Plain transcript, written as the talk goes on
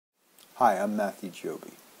Hi, I'm Matthew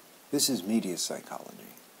Giobbi. This is media psychology.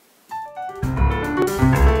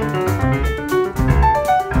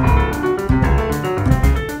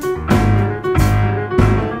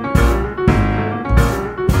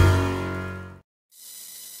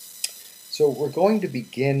 So we're going to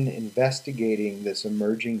begin investigating this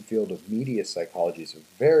emerging field of media psychology. It's a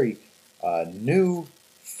very new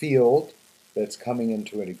field that's coming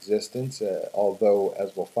into existence, although,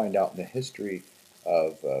 as we'll find out in the history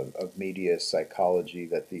of media psychology,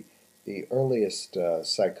 that the earliest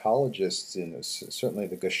psychologists, certainly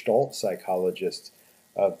the Gestalt psychologists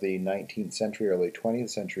of the 19th century, early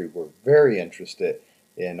 20th century, were very interested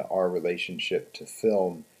in our relationship to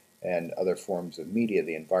film and other forms of media,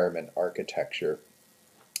 the environment, architecture,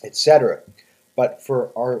 etc. But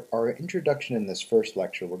for our introduction in this first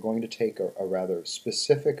lecture, we're going to take a rather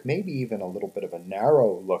specific, maybe even a little bit of a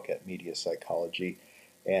narrow look at media psychology.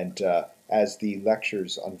 And as the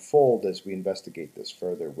lectures unfold, as we investigate this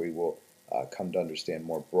further, we will come to understand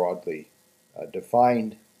more broadly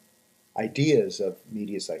defined ideas of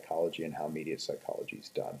media psychology and how media psychology is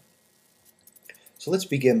done. So let's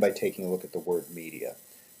begin by taking a look at the word media.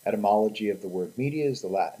 Etymology of the word media is the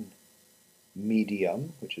Latin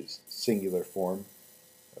medium, which is singular form.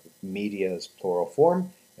 Media is plural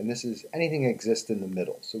form, and this is anything that exists in the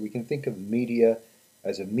middle. So we can think of media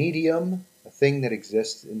as a medium, a thing that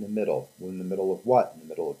exists in the middle. In the middle of what? In the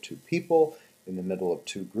middle of two people, in the middle of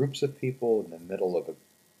two groups of people, in the middle of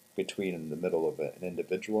an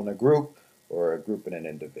individual and a group, or a group and an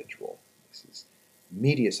individual. This is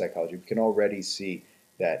media psychology. We can already see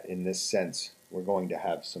that in this sense we're going to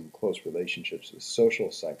have some close relationships with social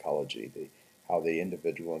psychology, how the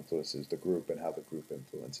individual influences the group and how the group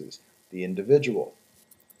influences the individual.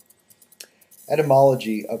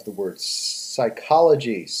 Etymology of the word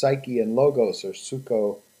psychology, psyche and logos, or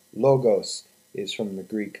psycho logos, is from the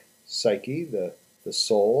Greek psyche, the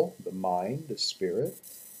soul, the mind, the spirit,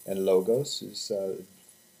 and logos is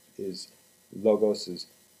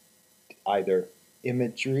either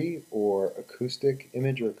imagery or acoustic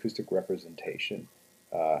image or acoustic representation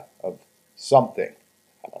of something.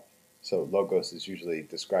 So logos is usually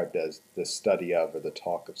described as the study of or the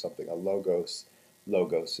talk of something. A logos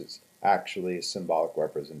is actually a symbolic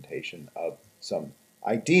representation of some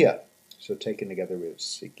idea. So taken together we have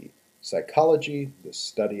psychology, the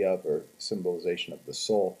study of or symbolization of the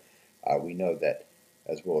soul. We know that,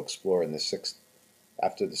 as we'll explore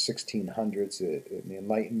after the 1600s, in the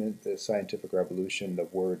Enlightenment, the scientific revolution, the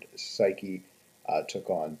word psyche took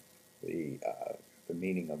on the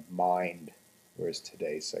meaning of mind, whereas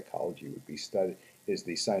today psychology is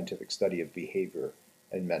the scientific study of behavior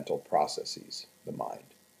and mental processes, the mind.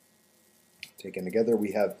 Taken together,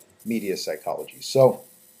 we have media psychology. So,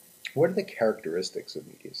 what are the characteristics of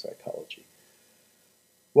media psychology?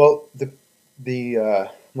 Well, the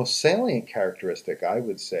most salient characteristic, I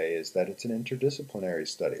would say, is that it's an interdisciplinary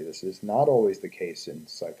study. This is not always the case in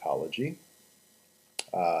psychology,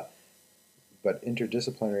 but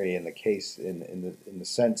interdisciplinary in the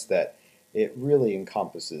sense that it really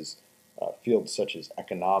encompasses fields such as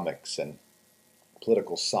economics and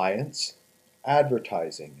political science,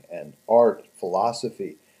 advertising and art,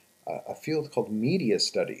 philosophy, a field called media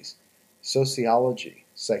studies, sociology,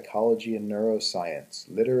 psychology and neuroscience,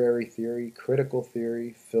 literary theory, critical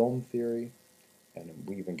theory, film theory, and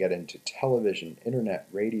we even get into television, internet,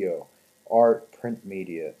 radio, art, print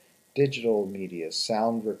media, digital media,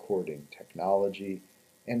 sound recording, technology,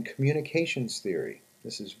 and communications theory.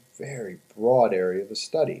 This is a very broad area of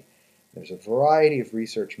study. There's a variety of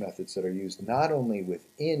research methods that are used not only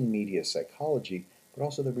within media psychology, but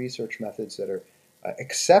also the research methods that are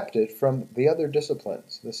accepted from the other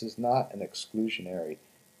disciplines. This is not an exclusionary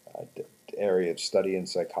area of study in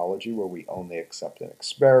psychology where we only accept an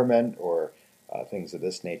experiment or things of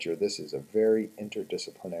this nature. This is a very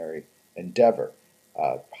interdisciplinary endeavor,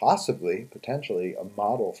 potentially a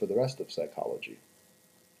model for the rest of psychology.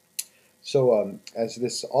 So as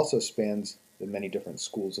this also spans the many different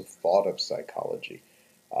schools of thought of psychology,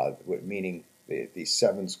 meaning the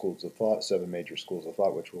seven schools of thought, seven major schools of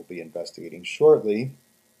thought, which we'll be investigating shortly.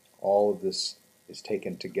 All of this is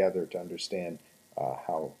taken together to understand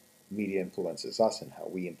how media influences us and how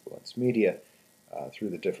we influence media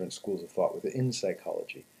through the different schools of thought within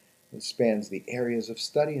psychology. It spans the areas of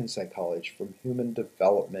study in psychology from human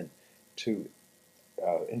development to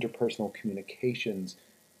interpersonal communications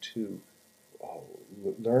to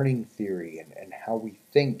learning theory and how we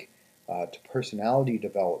think, to personality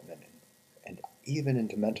development, and even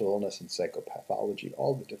into mental illness and psychopathology.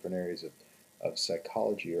 All the different areas of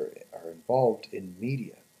psychology are involved in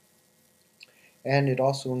media. And it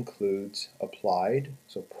also includes applied,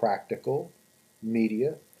 so practical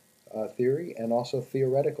media theory, and also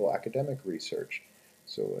theoretical academic research.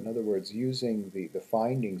 So, in other words, using the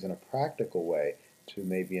findings in a practical way to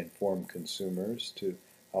maybe inform consumers, to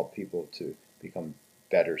help people to become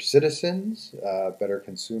better citizens, better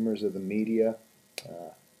consumers of the media,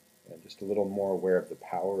 uh, and just a little more aware of the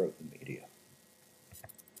power of the media.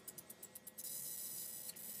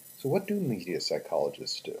 So, what do media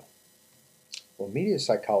psychologists do? Well, media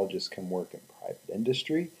psychologists can work in private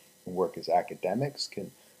industry, can work as academics,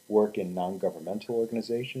 can work in non-governmental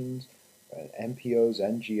organizations, NPOs,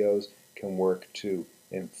 NGOs, can work to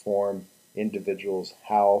inform individuals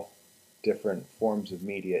how different forms of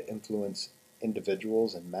media influence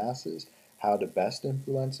individuals and masses, how to best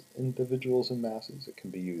influence individuals and masses. It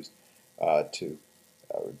can be used to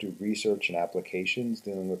do research and applications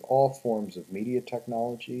dealing with all forms of media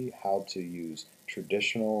technology, how to use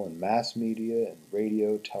traditional and mass media and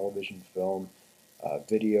radio, television, film,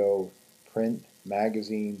 video, print,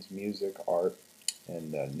 magazines, music, art,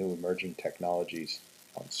 and new emerging technologies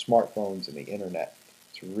on smartphones and the internet.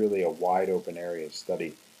 It's really a wide open area of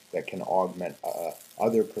study that can augment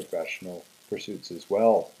other professional pursuits as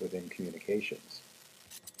well within communications.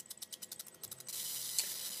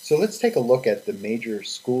 So let's take a look at the major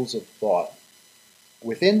schools of thought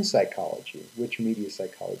within psychology, which media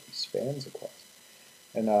psychology spans across.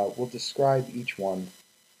 And we'll describe each one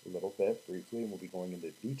a little bit briefly, and we'll be going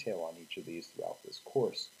into detail on each of these throughout this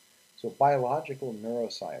course. So biological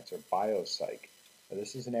neuroscience, or biopsych. Now,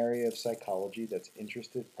 this is an area of psychology that's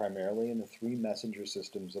interested primarily in the three messenger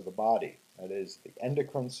systems of the body. That is the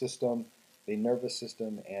endocrine system, the nervous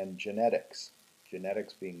system, and genetics.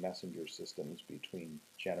 Genetics being messenger systems between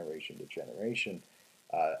generation to generation,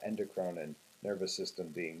 endocrine and nervous system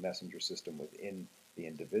being messenger system within the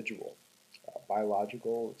individual.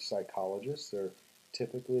 Biological psychologists are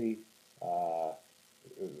typically uh,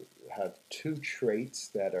 have two traits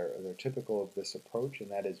that are typical of this approach,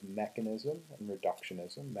 and that is mechanism and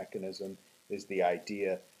reductionism. Mechanism is the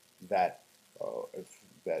idea that if,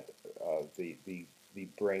 that the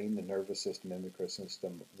brain, the nervous system, endocrine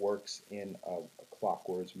system works in a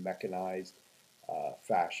clockwork, mechanized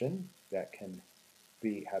fashion that can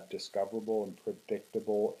have discoverable and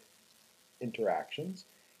predictable interactions.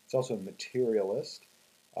 It's also materialist,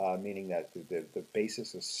 meaning that the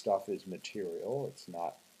basis of stuff is material. It's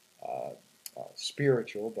not uh,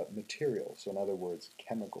 spiritual, but material. So, in other words,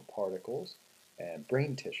 chemical particles and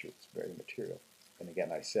brain tissue is very material. And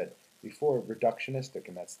again, I said before, reductionistic,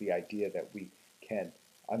 and that's the idea that we can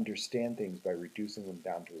understand things by reducing them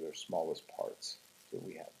down to their smallest parts. So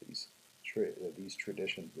we have these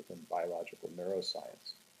traditions within biological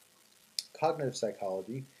neuroscience. Cognitive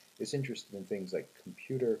psychology is interested in things like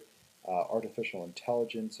computer, artificial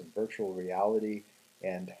intelligence, and virtual reality,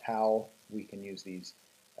 and how we can use these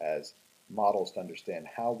as models to understand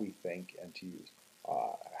how we think and to use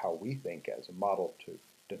how we think as a model to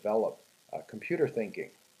develop computer thinking.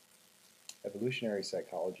 Evolutionary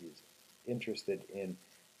psychology is interested in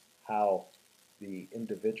how the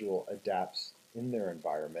individual adapts in their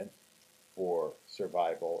environment for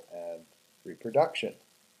survival and reproduction.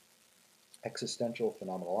 Existential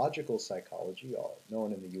phenomenological psychology,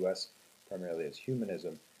 known in the US primarily as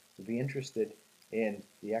humanism, would be interested in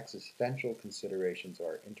the existential considerations of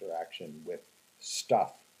our interaction with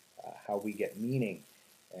stuff, how we get meaning,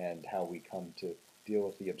 and how we come to deal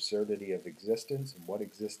with the absurdity of existence and what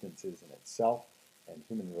existence is in itself, and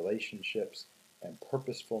human relationships, and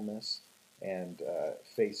purposefulness, and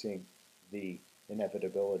facing the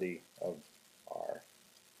inevitability of our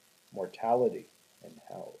mortality, and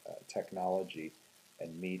how technology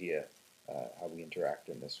and media, how we interact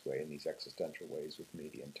in this way, in these existential ways with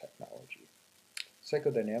media and technology.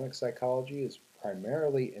 Psychodynamic psychology is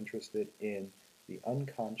primarily interested in the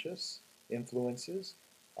unconscious influences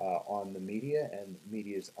on the media and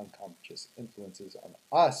media's unconscious influences on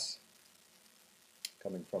us,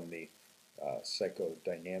 coming from the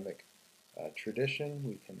psychodynamic tradition.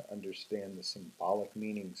 We can understand the symbolic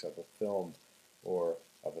meanings of a film or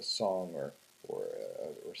of a song or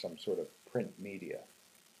some sort of print media.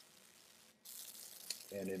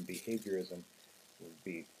 And in behaviorism, we'd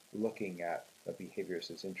be looking at a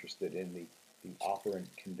behaviorist is interested in the operant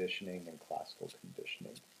conditioning and classical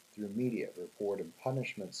conditioning through media, reward and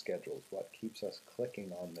punishment schedules, what keeps us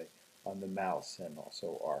clicking on the mouse, and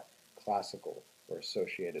also our classical or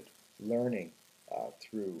associated learning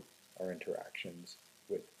through our interactions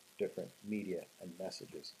with different media and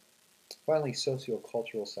messages. Finally,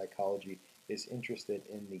 sociocultural psychology is interested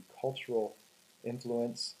in the cultural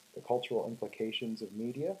influence, the cultural implications of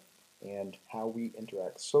media, and how we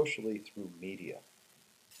interact socially through media.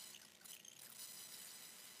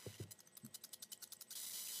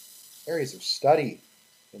 Areas of study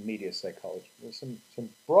in media psychology. There's some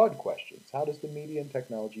broad questions. How does the media and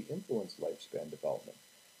technology influence lifespan development?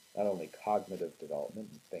 Not only cognitive development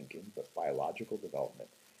and thinking, but biological development.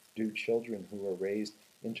 Do children who are raised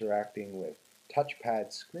interacting with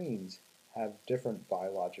touchpad screens have different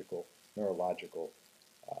biological, neurological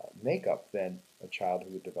makeup than a child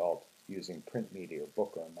who would develop using print media, or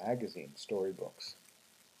book or magazine, storybooks?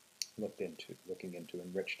 Looking into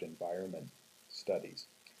enriched environment studies.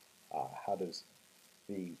 How does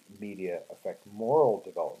the media affect moral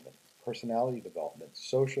development, personality development,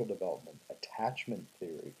 social development, attachment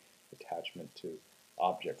theory, attachment to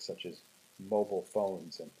objects such as mobile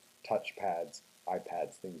phones and touchpads,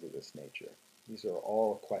 iPads, things of this nature? These are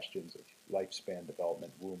all questions of lifespan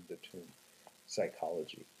development, womb to tomb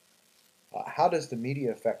psychology. How does the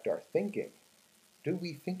media affect our thinking? Do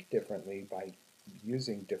we think differently by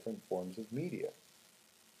using different forms of media?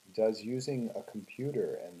 Does using a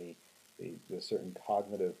computer and the certain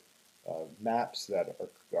cognitive maps that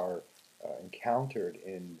are encountered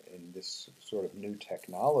in this sort of new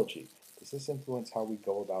technology, does this influence how we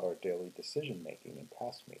go about our daily decision making and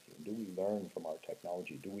task making? Do we learn from our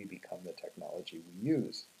technology? Do we become the technology we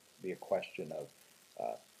use? It'd be a question of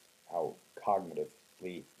how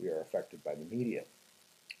cognitively we are affected by the media.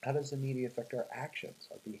 How does the media affect our actions,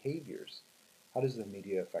 our behaviors? How does the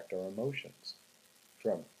media affect our emotions?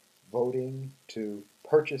 From voting to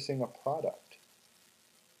purchasing a product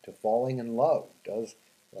to falling in love. Does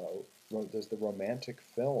the romantic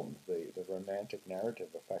film, the romantic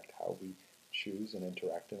narrative affect how we choose and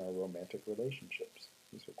interact in our romantic relationships?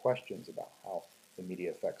 These are questions about how the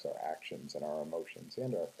media affects our actions and our emotions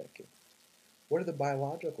and our thinking. What are the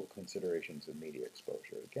biological considerations of media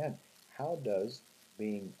exposure? Again, how does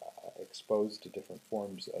being exposed to different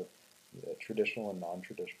forms of traditional and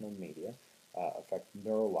non-traditional media affect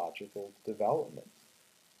neurological development?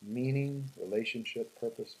 Meaning, relationship,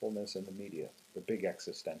 purposefulness in the media, the big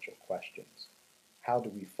existential questions. How do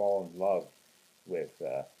we fall in love with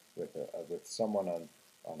someone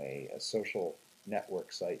on a social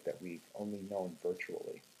network site that we've only known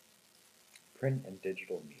virtually? Print and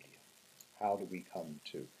digital media. How do we come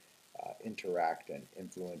to interact and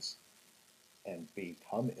influence and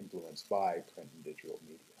become influenced by print and digital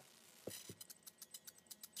media?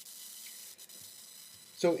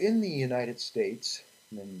 So in the United States,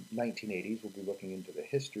 in the 1980s, we'll be looking into the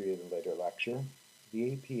history of the later lecture.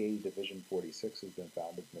 The APA Division 46 has been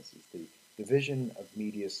founded, and this is the Division of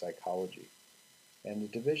Media Psychology. And the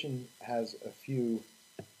division has a few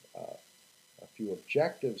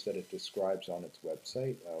objectives that it describes on its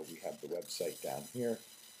website. We have the website down here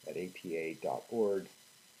at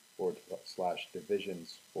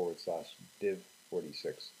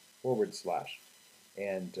apa.org/divisions/div46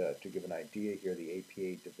 And to give an idea here, the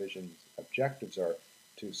APA division's objectives are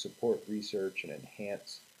to support research and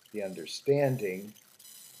enhance the understanding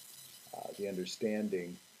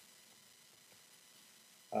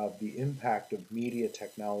of the impact of media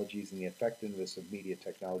technologies and the effectiveness of media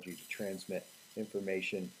technology to transmit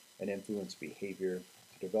information and influence behavior,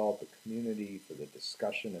 to develop a community for the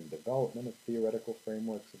discussion and development of theoretical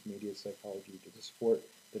frameworks of media psychology, to support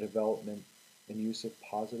the development and use of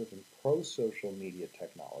positive and pro-social media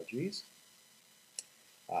technologies.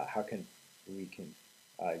 How can we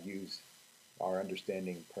use our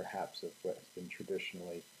understanding perhaps of what has been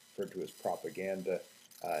traditionally referred to as propaganda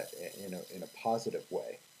in a positive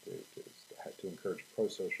way to encourage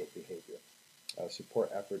pro-social behavior.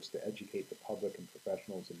 Support efforts to educate the public and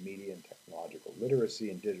professionals in media and technological literacy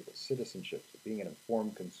and digital citizenship, so being an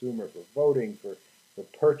informed consumer, for voting, for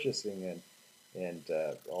purchasing, and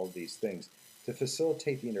all of these things. To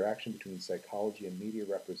facilitate the interaction between psychology and media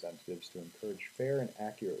representatives to encourage fair and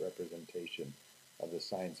accurate representation of the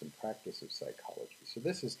science and practice of psychology. So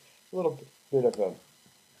this is a little bit of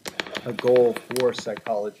a goal for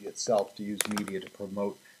psychology itself, to use media to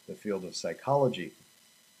promote the field of psychology.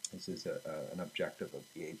 This is an objective of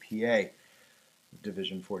the APA,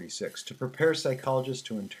 Division 46, to prepare psychologists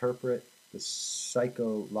to interpret the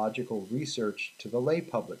psychological research to the lay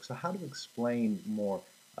public. So how to explain more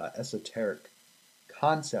esoteric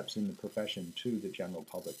concepts in the profession to the general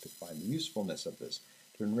public, to find the usefulness of this,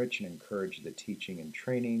 to enrich and encourage the teaching and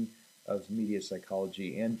training of media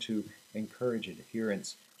psychology, and to encourage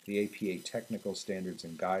adherence to the APA technical standards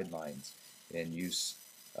and guidelines in use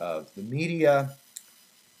of the media.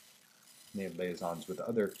 They have liaisons with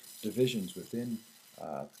other divisions within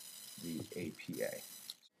the APA.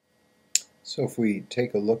 So if we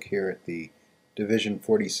take a look here at the Division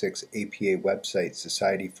 46 APA website,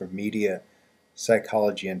 Society for Media,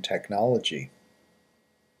 Psychology, and Technology.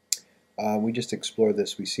 We just explored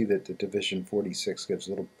this. We see that the Division 46 gives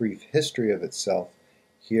a little brief history of itself.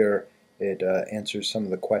 Here it answers some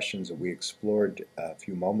of the questions that we explored a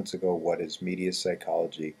few moments ago. What is media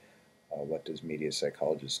psychology? What does media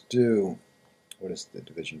psychologists do? What does the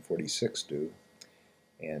Division 46 do?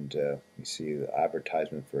 And we see the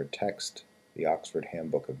advertisement for a text, the Oxford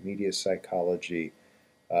Handbook of Media Psychology,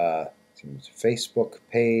 a Facebook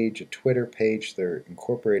page, a Twitter page. They're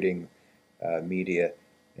incorporating media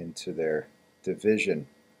into their division.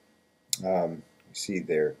 We see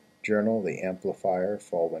their journal, The Amplifier,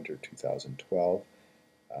 Fall-Winter 2012.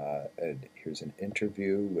 And here's an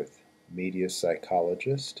interview with media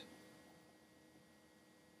psychologist.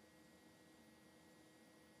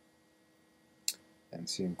 And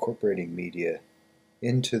see incorporating media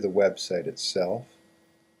into the website itself.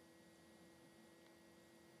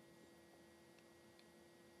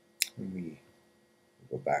 And we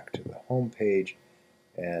go back to the home page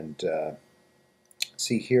and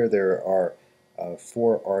see here there are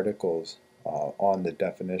 4 articles on the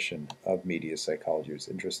definition of media psychology. It's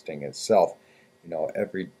interesting itself. You know,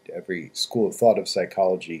 every school of thought of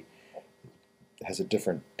psychology has a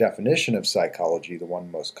different definition of psychology. The one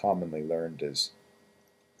most commonly learned is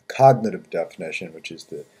the cognitive definition, which is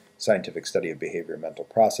the scientific study of behavior and mental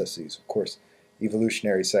processes. Of course,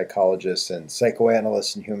 evolutionary psychologists and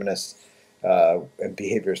psychoanalysts and humanists and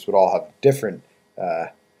behaviorists would all have different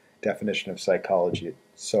definition of psychology. It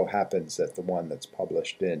so happens that the one that's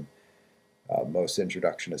published in most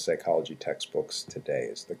introduction to psychology textbooks today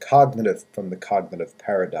is the cognitive, from the cognitive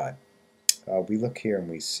paradigm. We look here and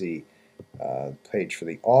we see a page for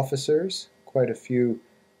the officers, quite a few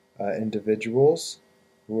individuals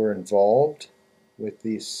who are involved with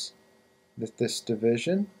this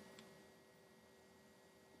division.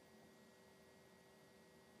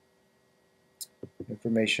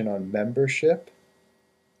 Information on membership.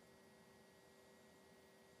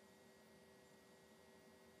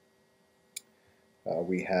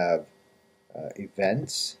 We have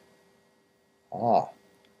events.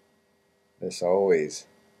 This always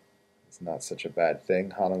is not such a bad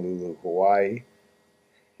thing. Honolulu, Hawaii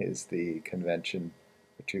is the convention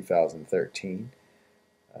for 2013.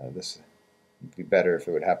 This would be better if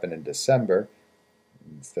it would happen in December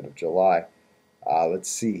instead of July. Let's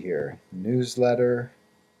see here. Newsletter.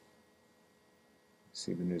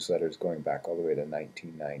 See, the newsletter is going back all the way to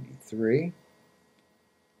 1993.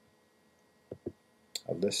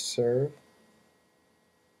 A listserv.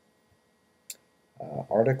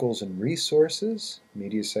 Articles and resources,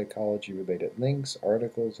 media psychology related links,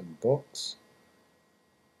 articles and books.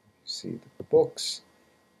 You see the books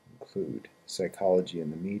include Psychology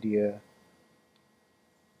in the Media,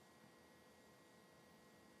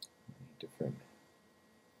 different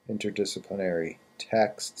interdisciplinary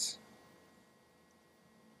texts,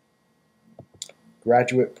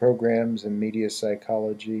 graduate programs in media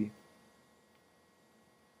psychology,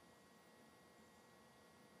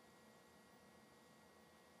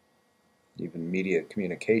 even media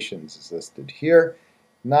communications is listed here,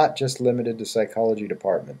 not just limited to psychology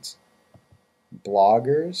departments.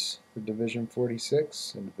 Bloggers for Division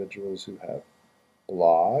 46, individuals who have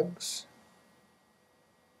blogs,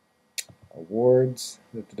 awards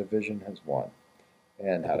that the division has won,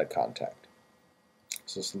 and how to contact.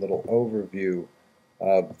 So it's a little overview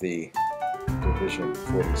of the Division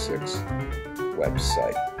 46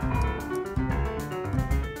 website.